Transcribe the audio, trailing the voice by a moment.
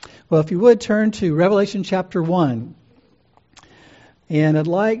Well, if you would turn to Revelation chapter 1. And I'd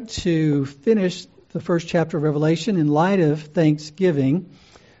like to finish the first chapter of Revelation in light of Thanksgiving.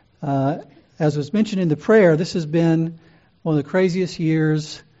 As was mentioned in the prayer, this has been one of the craziest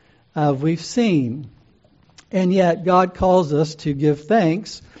years we've seen. And yet God calls us to give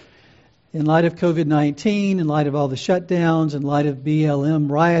thanks in light of COVID-19, in light of all the shutdowns, in light of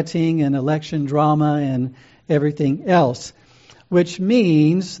BLM rioting and election drama and everything else. Which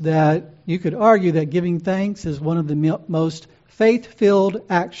means that you could argue that giving thanks is one of the most faith-filled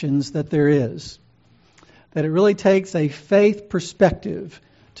actions that there is. That it really takes a faith perspective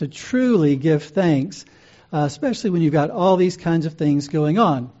to truly give thanks, especially when you've got all these kinds of things going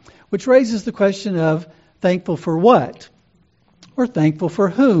on. Which raises the question of thankful for what? Or thankful for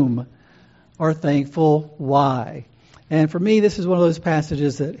whom? Or thankful why? And for me, this is one of those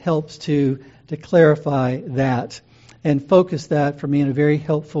passages that helps to clarify that and focus that for me in a very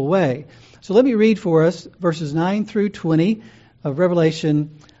helpful way. So let me read for us verses 9 through 20 of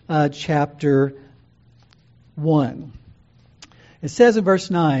Revelation chapter 1. It says in verse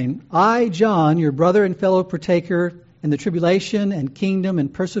 9, I, John, your brother and fellow partaker in the tribulation and kingdom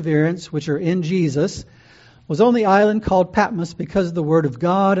and perseverance which are in Jesus, was on the island called Patmos because of the word of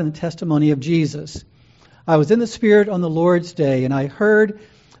God and the testimony of Jesus. I was in the Spirit on the Lord's day, and I heard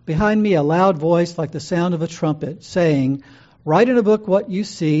behind me a loud voice like the sound of a trumpet, saying, write in a book what you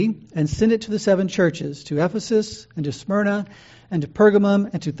see, and send it to the 7 churches, to Ephesus, and to Smyrna, and to Pergamum,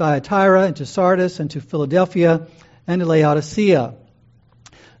 and to Thyatira, and to Sardis, and to Philadelphia, and to Laodicea.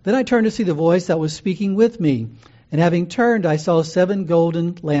 Then I turned to see the voice that was speaking with me, and having turned I saw 7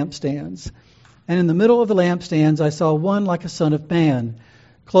 golden lampstands. And in the middle of the lampstands I saw one like a son of man,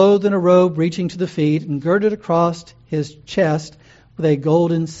 clothed in a robe reaching to the feet, and girded across his chest with a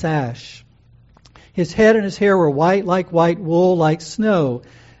golden sash. His head and his hair were white like white wool, like snow,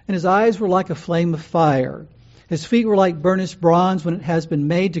 and his eyes were like a flame of fire. His feet were like burnished bronze when it has been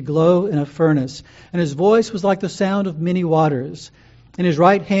made to glow in a furnace, and his voice was like the sound of many waters. In his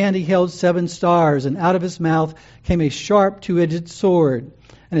right hand he held 7 stars, and out of his mouth came a sharp 2-edged sword,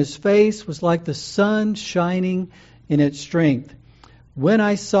 and his face was like the sun shining in its strength. When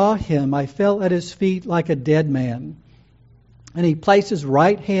I saw him, I fell at his feet like a dead man. And he placed his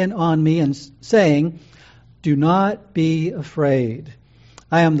right hand on me, and saying, do not be afraid.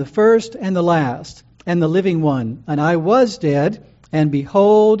 I am the first and the last, and the living one. And I was dead, and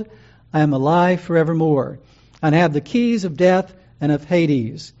behold, I am alive forevermore. And I have the keys of death and of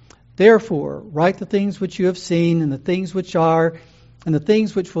Hades. Therefore, write the things which you have seen, and the things which are, and the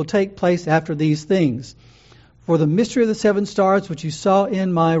things which will take place after these things. For the mystery of the 7 stars which you saw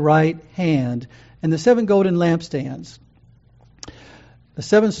in my right hand, and the 7 golden lampstands. The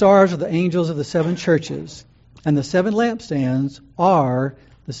 7 stars are the angels of the 7 churches, and the 7 lampstands are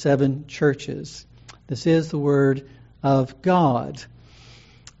the 7 churches. This is the word of God.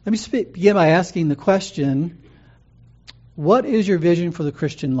 Let me begin by asking the question, what is your vision for the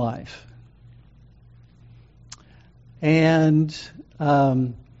Christian life? And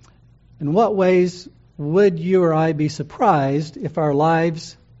in what ways would you or I be surprised if our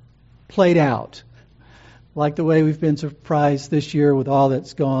lives played out like the way we've been surprised this year with all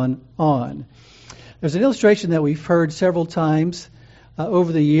that's gone on? There's an illustration that we've heard several times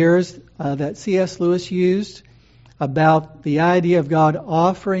over the years that C.S. Lewis used about the idea of God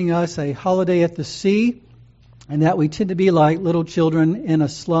offering us a holiday at the sea, and that we tend to be like little children in a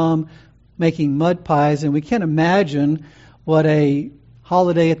slum making mud pies, and we can't imagine what a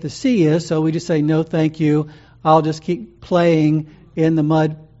holiday at the sea is, so we just say, no, thank you, I'll just keep playing in the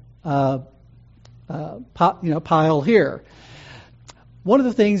mud pile here. One of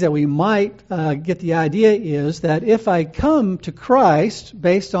the things that we might get the idea is that if I come to Christ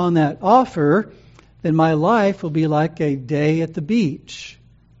based on that offer, then my life will be like a day at the beach.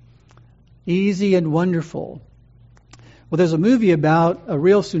 Easy and wonderful. Well, there's a movie about a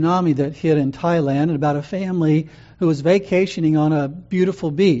real tsunami that hit in Thailand and about a family who was vacationing on a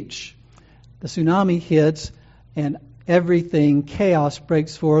beautiful beach. The tsunami hits and everything, chaos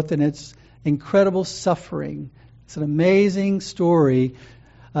breaks forth, and it's incredible suffering. It's an amazing story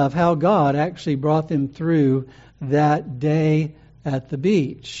of how God actually brought them through that day at the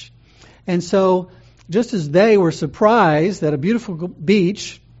beach. And so, just as they were surprised that a beautiful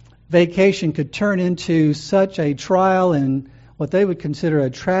beach vacation could turn into such a trial and what they would consider a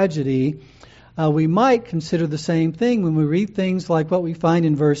tragedy, we might consider the same thing when we read things like what we find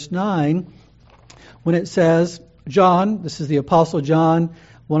in verse 9, when it says, John, this is the Apostle John,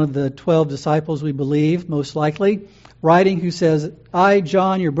 one of the 12 disciples, we believe, most likely, writing, who says, I,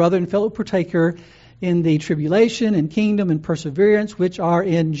 John, your brother and fellow partaker in the tribulation and kingdom and perseverance which are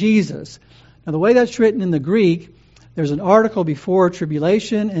in Jesus. Now, the way that's written in the Greek, there's an article before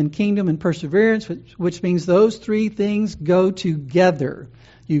tribulation and kingdom and perseverance, which means those three things go together.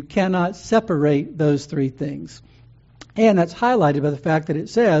 You cannot separate those three things. And that's highlighted by the fact that it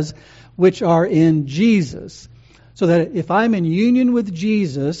says, which are in Jesus. So that if I'm in union with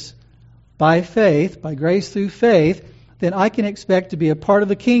Jesus by faith, by grace through faith, then I can expect to be a part of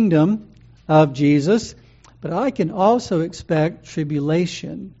the kingdom of Jesus, but I can also expect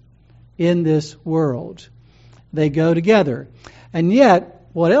tribulation in this world. They go together. And yet,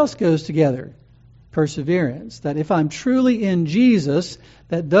 what else goes together? Perseverance. That if I'm truly in Jesus,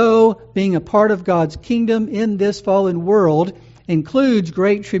 that though being a part of God's kingdom in this fallen world includes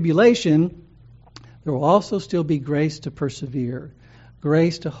great tribulation, there will also still be grace to persevere,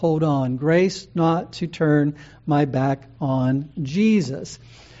 grace to hold on, grace not to turn my back on Jesus.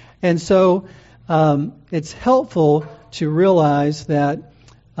 And so it's helpful to realize that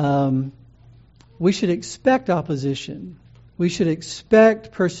we should expect opposition. We should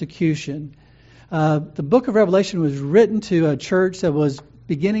expect persecution. The book of Revelation was written to a church that was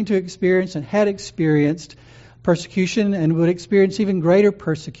beginning to experience and had experienced persecution and would experience even greater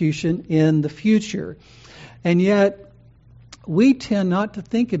persecution in the future. And yet, we tend not to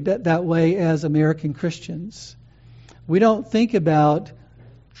think of it that way as American Christians. We don't think about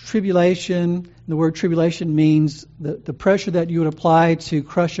tribulation. The word tribulation means the pressure that you would apply to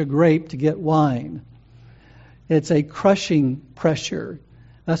crush a grape to get wine. It's a crushing pressure.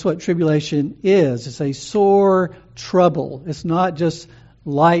 That's what tribulation is. It's a sore trouble. It's not just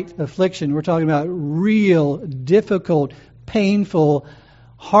light affliction. We're talking about real, difficult, painful,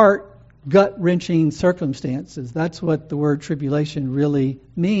 gut-wrenching circumstances. That's what the word tribulation really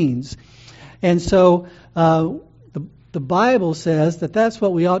means. And so the Bible says that that's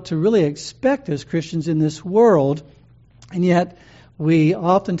what we ought to really expect as Christians in this world. And yet we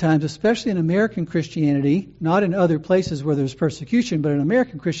oftentimes, especially in American Christianity, not in other places where there's persecution, but in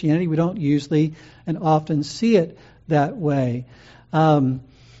American Christianity, we don't usually and often see it that way.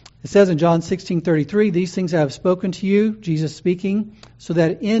 It says in John 16:33, "These things I have spoken to you," Jesus speaking, "so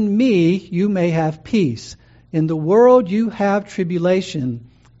that in me you may have peace. In the world you have tribulation,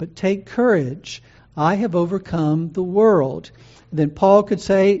 but take courage. I have overcome the world." And then Paul could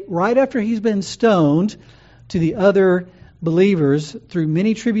say, right after he's been stoned, to the other believers, "Through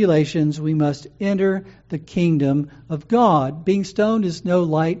many tribulations we must enter the kingdom of God." Being stoned is no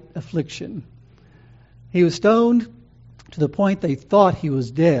light affliction. He was stoned to the point they thought he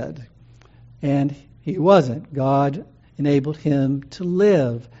was dead. And he wasn't. God enabled him to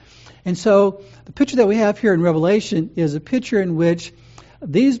live. And so the picture that we have here in Revelation is a picture in which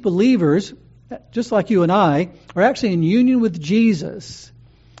these believers, just like you and I, are actually in union with Jesus.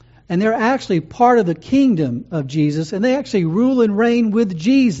 And they're actually part of the kingdom of Jesus. And they actually rule and reign with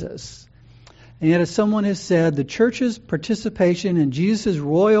Jesus. And yet, as someone has said, the church's participation in Jesus'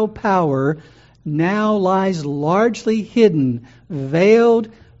 royal power now lies largely hidden, veiled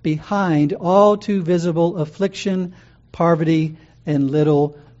behind all too visible affliction, poverty, and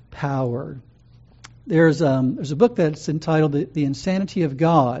little power. There's a book that's entitled The Insanity of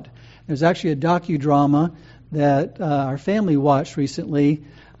God. There's actually a docudrama that our family watched recently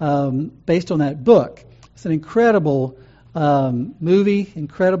based on that book. It's an incredible movie,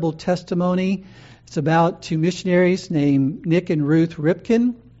 incredible testimony. It's about two missionaries named Nick and Ruth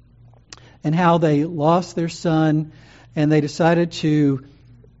Ripken, and how they lost their son, and they decided to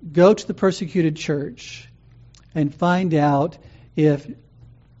go to the persecuted church and find out if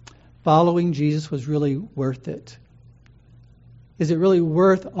following Jesus was really worth it. Is it really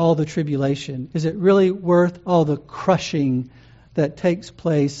worth all the tribulation? Is it really worth all the crushing that takes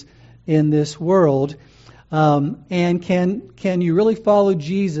place in this world? And can you really follow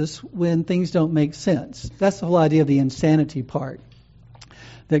Jesus when things don't make sense? That's the whole idea of the insanity part.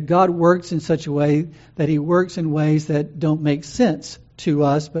 That God works in such a way that He works in ways that don't make sense to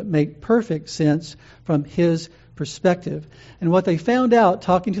us, but make perfect sense from His perspective. And what they found out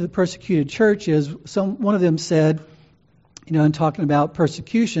talking to the persecuted church is, one of them said, in talking about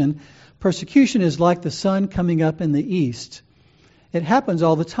persecution is like the sun coming up in the east. It happens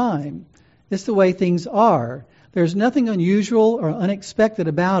all the time. It's the way things are. There's nothing unusual or unexpected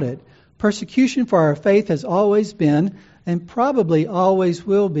about it. Persecution for our faith has always been, and probably always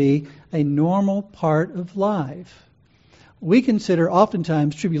will be, a normal part of life. We consider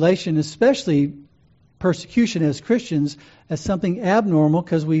oftentimes tribulation, especially persecution as Christians, as something abnormal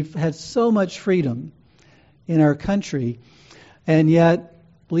because we've had so much freedom in our country. And yet,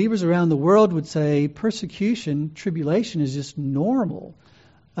 believers around the world would say persecution, tribulation is just normal.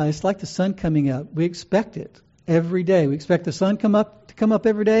 It's like the sun coming up. We expect it every day. We expect the sun to come up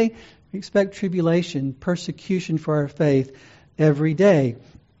every day. We expect tribulation, persecution for our faith every day.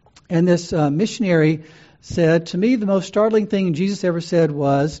 And this missionary said, to me, the most startling thing Jesus ever said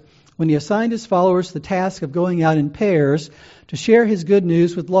was when he assigned his followers the task of going out in pairs to share his good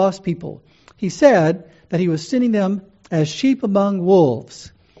news with lost people. He said that he was sending them as sheep among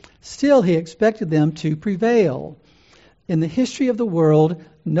wolves. Still, he expected them to prevail. In the history of the world,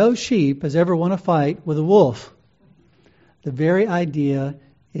 no sheep has ever won a fight with a wolf. The very idea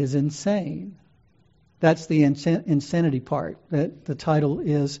is insane. That's the insanity part that the title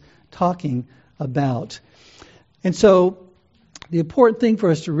is talking about. And so the important thing for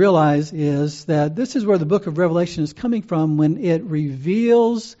us to realize is that this is where the book of Revelation is coming from when it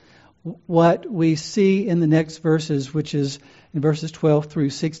reveals what we see in the next verses, which is in verses 12 through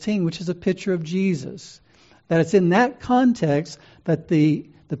 16, which is a picture of Jesus. That it's in that context that the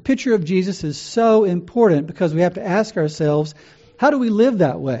picture of Jesus is so important, because we have to ask ourselves, how do we live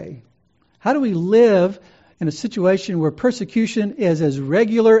that way? How do we live in a situation where persecution is as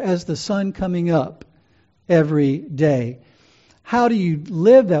regular as the sun coming up every day? How do you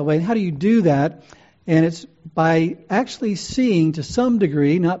live that way? And how do you do that? And it's by actually seeing, to some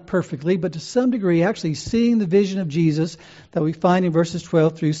degree, not perfectly, but to some degree, actually seeing the vision of Jesus that we find in verses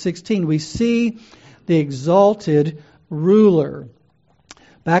 12 through 16. We see the exalted ruler.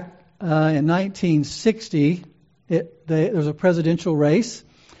 Back in 1960, there was a presidential race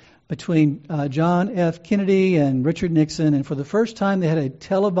between John F. Kennedy and Richard Nixon, and for the first time they had a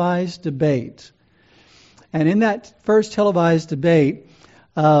televised debate. And in that first televised debate,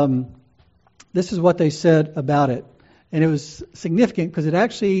 this is what they said about it. And it was significant because it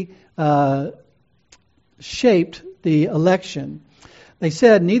actually shaped the election. They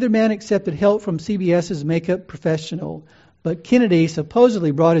said neither man accepted help from CBS's makeup professional, but Kennedy supposedly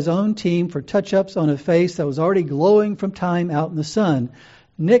brought his own team for touch-ups on a face that was already glowing from time out in the sun.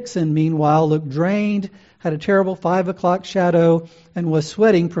 Nixon, meanwhile, looked drained, had a terrible 5 o'clock shadow, and was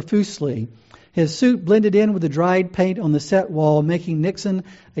sweating profusely. His suit blended in with the dried paint on the set wall, making Nixon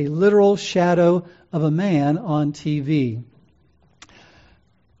a literal shadow of a man on TV.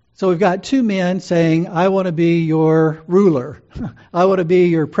 So we've got two men saying, I want to be your ruler. I want to be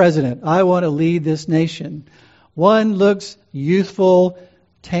your president. I want to lead this nation. One looks youthful,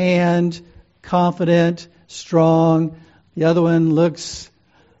 tanned, confident, strong. The other one looks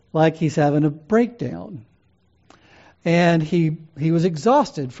like he's having a breakdown. And he was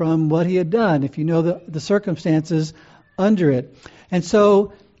exhausted from what he had done, if you know the circumstances under it. And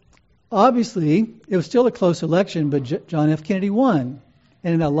so, obviously, it was still a close election, but John F. Kennedy won.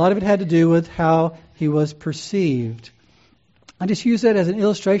 And a lot of it had to do with how he was perceived. I just use that as an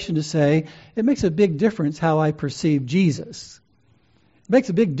illustration to say it makes a big difference how I perceive Jesus. It makes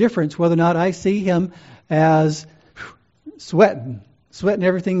a big difference whether or not I see him as sweating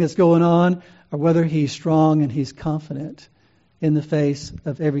everything that's going on, or whether he's strong and he's confident in the face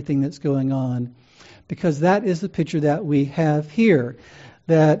of everything that's going on. Because that is the picture that we have here.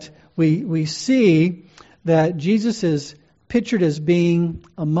 That we see that Jesus is pictured as being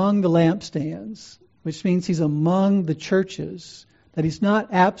among the lampstands, which means he's among the churches. That he's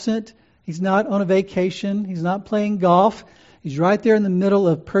not absent, he's not on a vacation, he's not playing golf. He's right there in the middle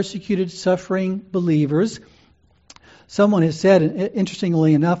of persecuted, suffering believers. Someone has said,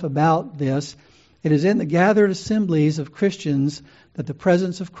 interestingly enough about this, it is in the gathered assemblies of Christians that the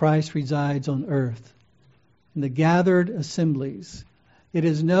presence of Christ resides on earth. In the gathered assemblies. It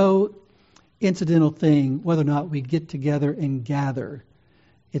is no incidental thing whether or not we get together and gather.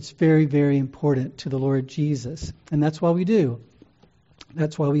 It's very, very important to the Lord Jesus. And that's why we do.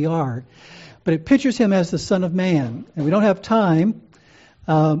 That's why we are. But it pictures him as the Son of Man. And we don't have time,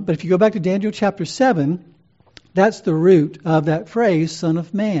 but if you go back to Daniel chapter 7, that's the root of that phrase, Son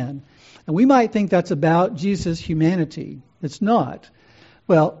of Man. And we might think that's about Jesus' humanity. It's not.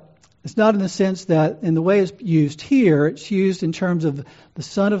 Well, it's not in the sense that in the way it's used here, it's used in terms of the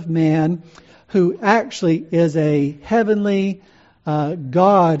Son of Man, who actually is a heavenly,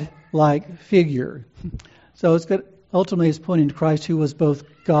 God-like figure. So ultimately it's pointing to Christ, who was both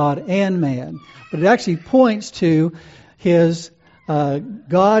God and man. But it actually points to his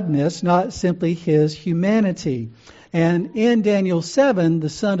godness, not simply his humanity. And in Daniel 7, the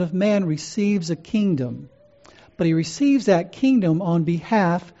Son of Man receives a kingdom. But he receives that kingdom on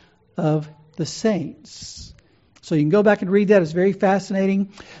behalf of the saints. So you can go back and read that. It's very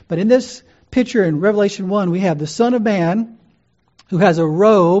fascinating. But in this picture in Revelation 1, we have the Son of Man who has a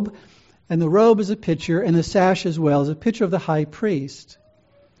robe. And the robe is a picture, and the sash as well is a picture of the high priest.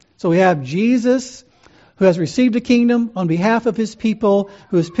 So we have Jesus, who has received a kingdom on behalf of his people,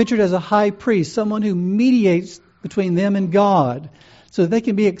 who is pictured as a high priest, someone who mediates between them and God, so that they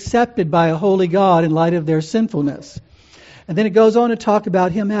can be accepted by a holy God in light of their sinfulness. And then it goes on to talk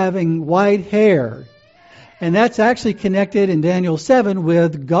about him having white hair. And that's actually connected in Daniel 7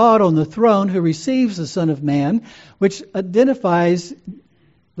 with God on the throne who receives the Son of Man, which identifies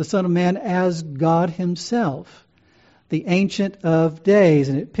the Son of Man as God himself, the Ancient of Days.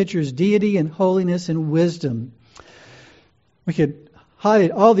 And it pictures deity and holiness and wisdom. We could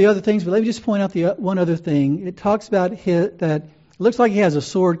highlight all the other things, but let me just point out the one other thing. It talks about that it looks like he has a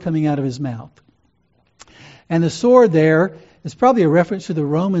sword coming out of his mouth. And the sword there is probably a reference to the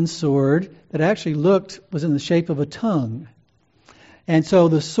Roman sword that actually was in the shape of a tongue. And so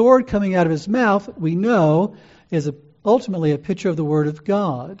the sword coming out of his mouth, we know, is ultimately a picture of the Word of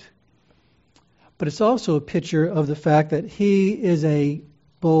God. But it's also a picture of the fact that he is a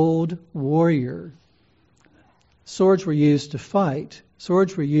bold warrior. Swords were used to fight.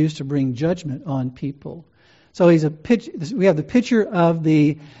 Swords were used to bring judgment on people. So we have the picture of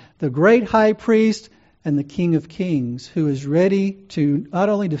the great high priest and the King of Kings, who is ready to not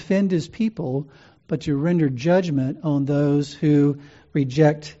only defend his people, but to render judgment on those who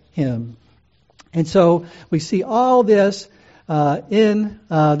reject him. And so we see all this in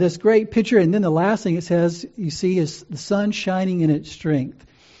this great picture. And then the last thing it says, you see, is the sun shining in its strength.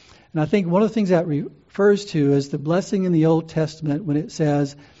 And I think one of the things that refers to is the blessing in the Old Testament when it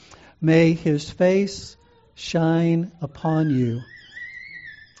says, "May his face shine upon you."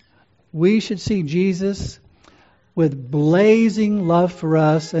 We should see Jesus with blazing love for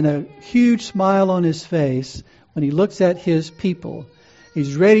us and a huge smile on his face when he looks at his people.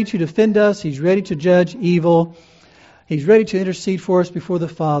 He's ready to defend us. He's ready to judge evil. He's ready to intercede for us before the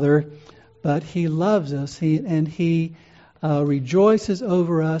Father. But he loves us and he rejoices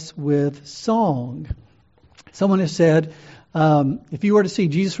over us with song. Someone has said, if you were to see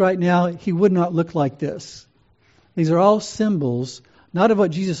Jesus right now, he would not look like this. These are all symbols, not of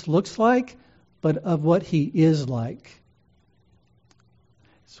what Jesus looks like, but of what he is like.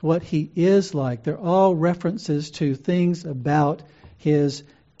 It's what he is like. They're all references to things about his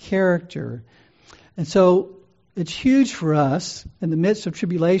character. And so it's huge for us in the midst of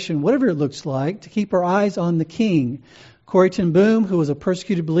tribulation, whatever it looks like, to keep our eyes on the King. Corrie ten Boom, who was a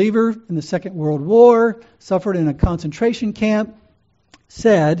persecuted believer in the Second World War, suffered in a concentration camp,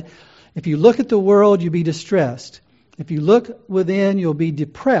 said, "If you look at the world, you'll be distressed. If you look within, you'll be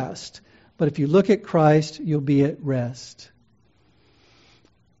depressed. But if you look at Christ, you'll be at rest."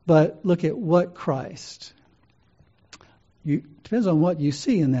 But look at what Christ? Depends on what you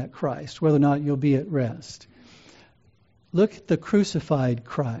see in that Christ, whether or not you'll be at rest. Look at the crucified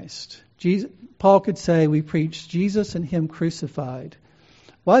Christ. Paul could say we preach Jesus and him crucified.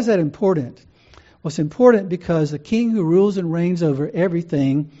 Why is that important? Well, it's important because the King who rules and reigns over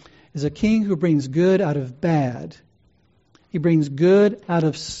everything is a King who brings good out of bad. He brings good out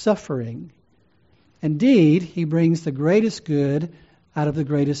of suffering. Indeed, he brings the greatest good out of the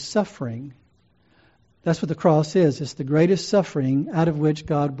greatest suffering. That's what the cross is. It's the greatest suffering out of which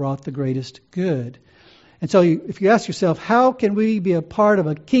God brought the greatest good. And so if you ask yourself, how can we be a part of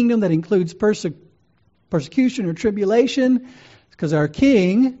a kingdom that includes persecution or tribulation? It's because our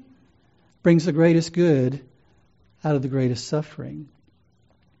King brings the greatest good out of the greatest suffering.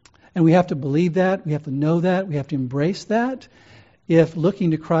 And we have to believe that. We have to know that. We have to embrace that if looking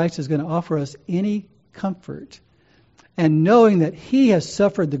to Christ is going to offer us any comfort. And knowing that he has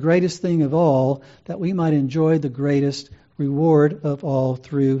suffered the greatest thing of all, that we might enjoy the greatest reward of all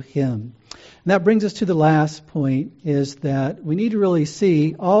through him. And that brings us to the last point, is that we need to really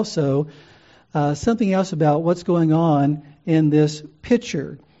see also something else about what's going on in this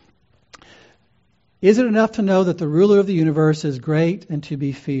picture. Is it enough to know that the ruler of the universe is great and to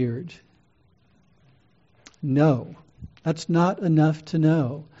be feared? No, that's not enough to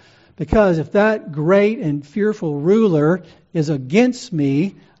know. Because if that great and fearful ruler is against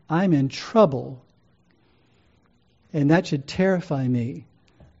me, I'm in trouble. And that should terrify me.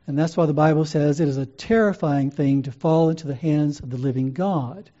 And that's why the Bible says it is a terrifying thing to fall into the hands of the living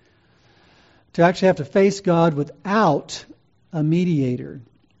God. To actually have to face God without a mediator.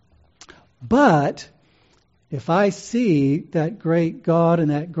 But if I see that great God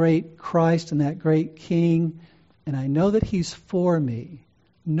and that great Christ and that great King, and I know that he's for me,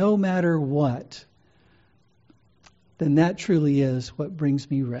 no matter what, then that truly is what brings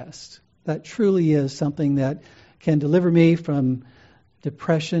me rest. That truly is something that can deliver me from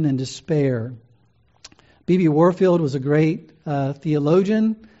depression and despair. B.B. Warfield was a great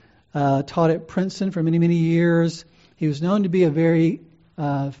theologian, taught at Princeton for many, many years. He was known to be a very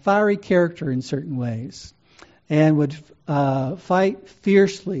fiery character in certain ways and would fight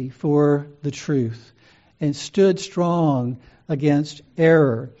fiercely for the truth and stood strong against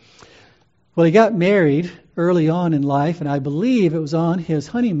error. Well, he got married early on in life, and I believe it was on his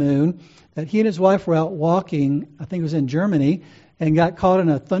honeymoon that he and his wife were out walking, I think it was in Germany, and got caught in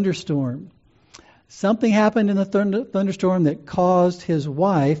a thunderstorm. Something happened in the thunderstorm that caused his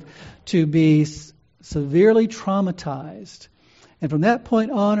wife to be severely traumatized. And from that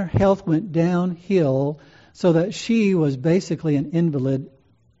point on, her health went downhill so that she was basically an invalid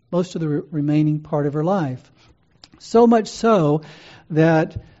most of the remaining part of her life. So much so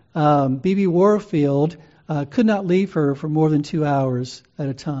that B.B. Warfield could not leave her for more than 2 hours at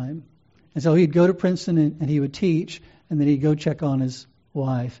a time. And so he'd go to Princeton and he would teach, and then he'd go check on his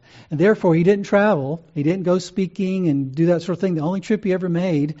wife. And therefore, he didn't travel. He didn't go speaking and do that sort of thing. The only trip he ever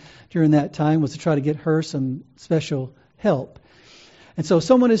made during that time was to try to get her some special help. And so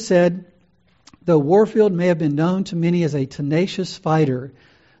someone has said, though Warfield may have been known to many as a tenacious fighter,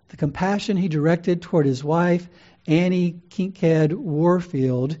 the compassion he directed toward his wife, Annie Kincaid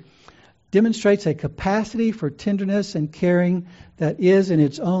Warfield, demonstrates a capacity for tenderness and caring that is in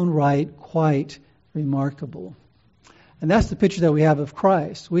its own right quite remarkable. And that's the picture that we have of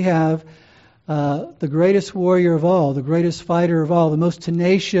Christ. We have the greatest warrior of all, the greatest fighter of all, the most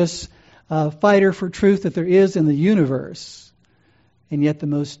tenacious fighter for truth that there is in the universe, and yet the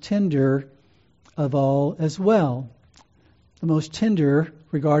most tender of all as well. The most tender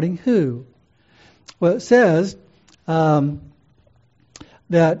regarding who? Well, it says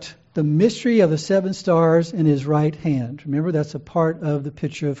that the mystery of the 7 stars in his right hand. Remember, that's a part of the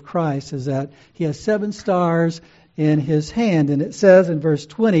picture of Christ, is that he has 7 stars in his hand. And it says in verse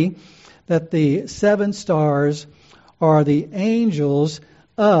 20 that the 7 stars are the angels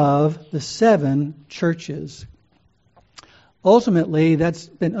of the 7 churches. Ultimately, that's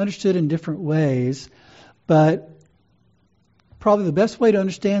been understood in different ways, but probably the best way to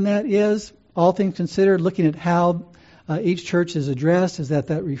understand that is, all things considered, looking at how each church is addressed, is that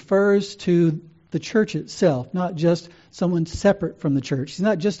refers to the church itself, not just someone separate from the church. He's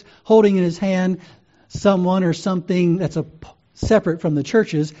not just holding in his hand someone or something that's separate from the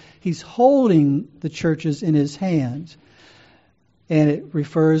churches. He's holding the churches in his hand. And it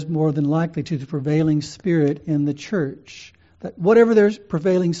refers more than likely to the prevailing spirit in the church. That whatever their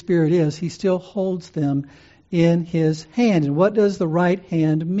prevailing spirit is, he still holds them in his hand. And what does the right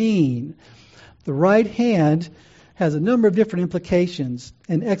hand mean? The right hand has a number of different implications.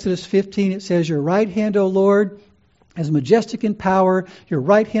 In Exodus 15, it says, "Your right hand, O Lord, is majestic in power. Your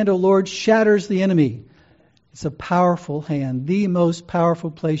right hand, O Lord, shatters the enemy." It's a powerful hand. The most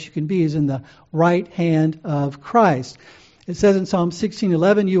powerful place you can be is in the right hand of Christ. It says in Psalm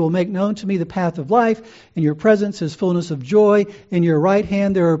 16:11, "You will make known to me the path of life. In your presence is fullness of joy. In your right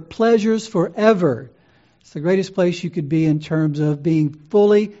hand there are pleasures forever." It's the greatest place you could be in terms of being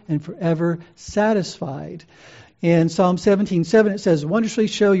fully and forever satisfied. In Psalm 17:7 it says, "Wondrously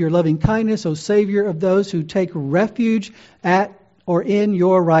show your loving kindness, O Savior of those who take refuge at or in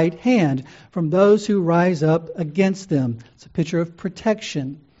your right hand, from those who rise up against them." It's a picture of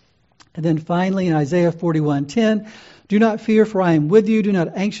protection. And then finally in Isaiah 41:10, "Do not fear, for I am with you. Do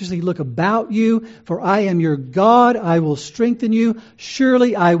not anxiously look about you, for I am your God. I will strengthen you.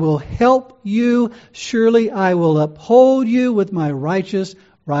 Surely I will help you. Surely I will uphold you with my righteous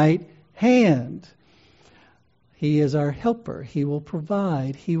right hand." He is our helper. He will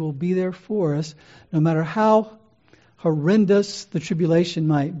provide. He will be there for us. No matter how horrendous the tribulation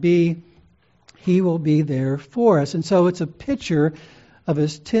might be, He will be there for us. And so it's a picture of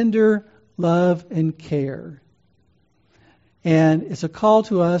His tender love and care. And it's a call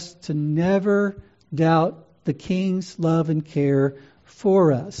to us to never doubt the King's love and care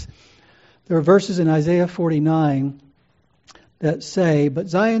for us. There are verses in Isaiah 49 that say, "But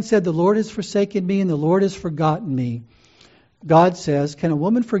Zion said, the Lord has forsaken me and the Lord has forgotten me." God says, "Can a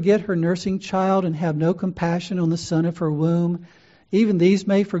woman forget her nursing child and have no compassion on the son of her womb? Even these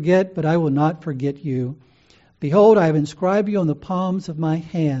may forget, but I will not forget you. Behold, I have inscribed you on the palms of my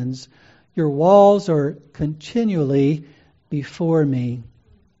hands. Your walls are continually before me."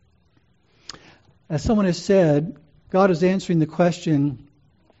 As someone has said, God is answering the question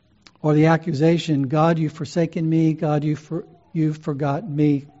or the accusation, "God, you've forsaken me. God, you've forgotten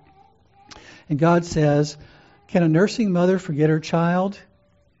me." And God says, can a nursing mother forget her child?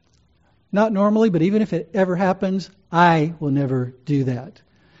 Not normally, but even if it ever happens, I will never do that.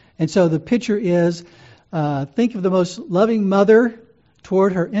 And so the picture is, think of the most loving mother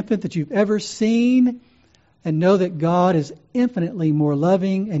toward her infant that you've ever seen, and know that God is infinitely more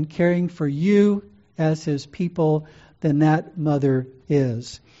loving and caring for you as His people than that mother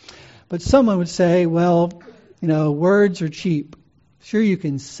is. But someone would say, well, words are cheap. Sure, you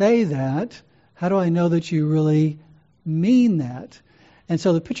can say that. How do I know that you really mean that? And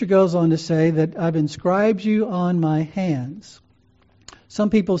so the picture goes on to say that I've inscribed you on my hands. Some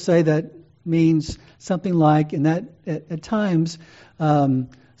people say that means something like, and that at times,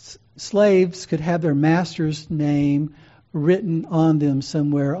 slaves could have their master's name written on them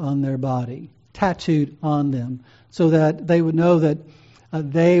somewhere on their body, tattooed on them, so that they would know that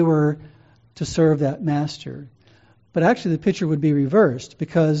they were to serve that master. But actually the picture would be reversed,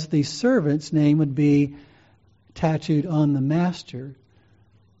 because the servant's name would be tattooed on the master,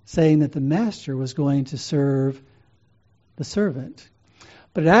 saying that the master was going to serve the servant.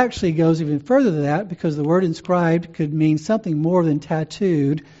 But it actually goes even further than that, because the word inscribed could mean something more than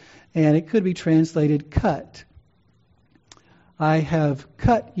tattooed, and it could be translated cut. I have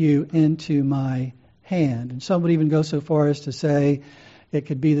cut you into my hand. And some would even go so far as to say it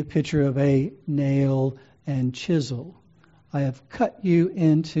could be the picture of a nail and chisel. I have cut you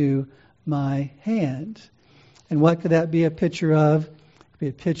into my hand. And what could that be a picture of? It could be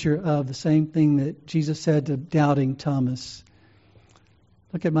a picture of the same thing that Jesus said to doubting Thomas.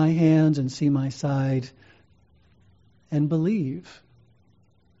 Look at my hands and see my side and believe.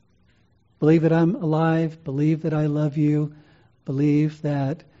 Believe that I'm alive. Believe that I love you. Believe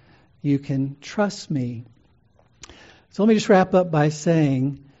that you can trust me. So let me just wrap up by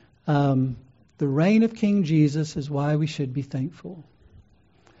saying the reign of King Jesus is why we should be thankful.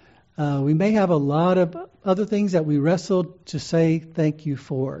 We may have a lot of other things that we wrestled to say thank you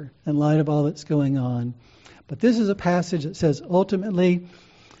for in light of all that's going on. But this is a passage that says ultimately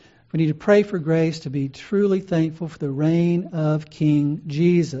we need to pray for grace to be truly thankful for the reign of King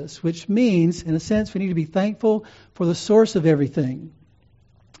Jesus, which means, in a sense, we need to be thankful for the source of everything.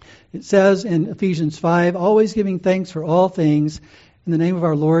 It says in Ephesians 5, always giving thanks for all things in the name of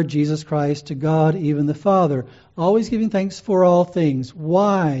our Lord Jesus Christ to God, even the Father. Always giving thanks for all things.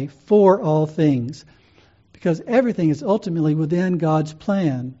 Why for all things? Because everything is ultimately within God's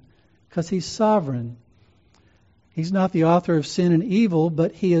plan, because He's sovereign. He's not the author of sin and evil,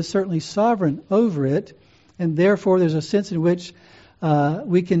 but He is certainly sovereign over it, and therefore there's a sense in which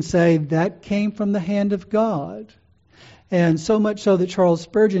we can say that came from the hand of God. And so much so that Charles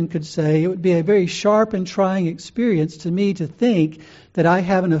Spurgeon could say, it would be a very sharp and trying experience to me to think that I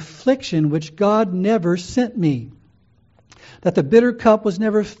have an affliction which God never sent me. That the bitter cup was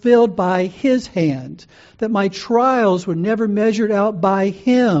never filled by His hand. That my trials were never measured out by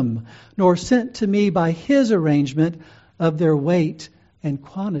Him, nor sent to me by His arrangement of their weight and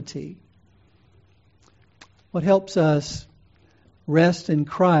quantity. What helps us rest in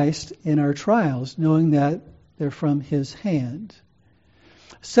Christ in our trials, knowing that they're from His hand.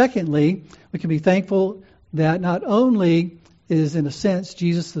 Secondly, we can be thankful that not only is, in a sense,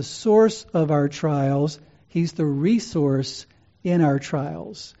 Jesus the source of our trials, He's the resource in our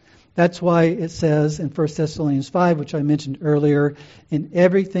trials. That's why it says in 1 Thessalonians 5, which I mentioned earlier, in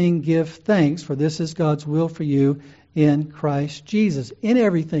everything give thanks, for this is God's will for you in Christ Jesus. In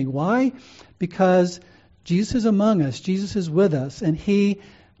everything. Why? Because Jesus is among us. Jesus is with us. And He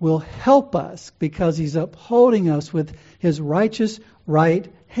will help us because He's upholding us with His righteous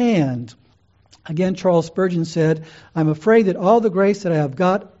right hand. Again, Charles Spurgeon said, I'm afraid that all the grace that I have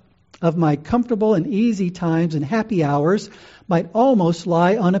got of my comfortable and easy times and happy hours might almost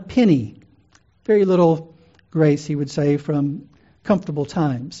lie on a penny. Very little grace, he would say, from comfortable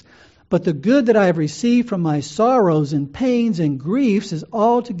times. But the good that I have received from my sorrows and pains and griefs is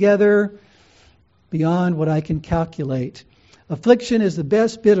altogether beyond what I can calculate. Affliction is the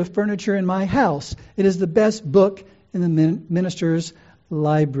best bit of furniture in my house. It is the best book in the minister's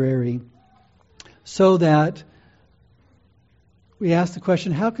library. So that we ask the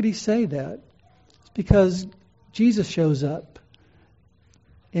question, how could he say that? It's because Jesus shows up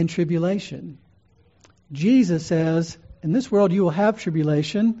in tribulation. Jesus says, in this world you will have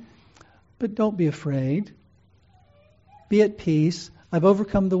tribulation, but don't be afraid. Be at peace. I've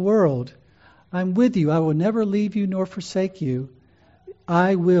overcome the world. I'm with you. I will never leave you nor forsake you.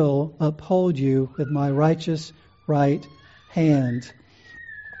 I will uphold you with my righteous right hand.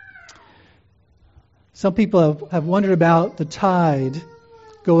 Some people have wondered about the tide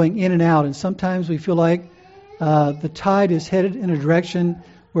going in and out, and sometimes we feel like the tide is headed in a direction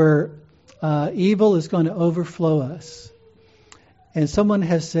where evil is going to overflow us. And someone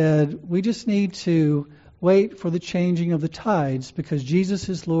has said, we just need to wait for the changing of the tides because Jesus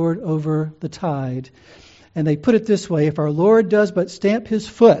is Lord over the tide. And they put it this way, if our Lord does but stamp His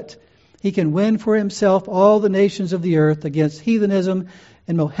foot, He can win for Himself all the nations of the earth against heathenism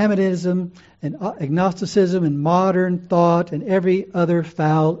and Mohammedanism and agnosticism and modern thought and every other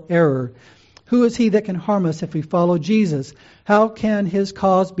foul error. Who is he that can harm us if we follow Jesus? How can his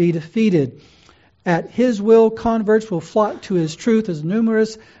cause be defeated? At his will, converts will flock to his truth as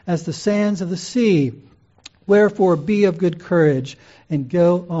numerous as the sands of the sea. Wherefore, be of good courage and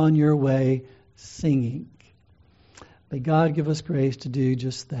go on your way singing. May God give us grace to do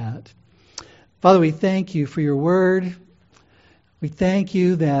just that. Father, we thank you for your word. We thank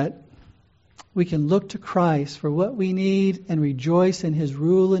you that we can look to Christ for what we need and rejoice in his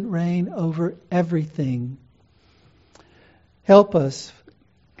rule and reign over everything. Help us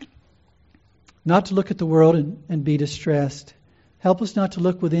not to look at the world and be distressed. Help us not to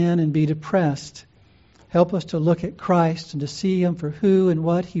look within and be depressed. Help us to look at Christ and to see him for who and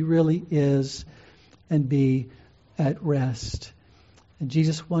what he really is and be at rest. In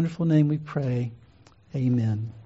Jesus' wonderful name we pray. Amen.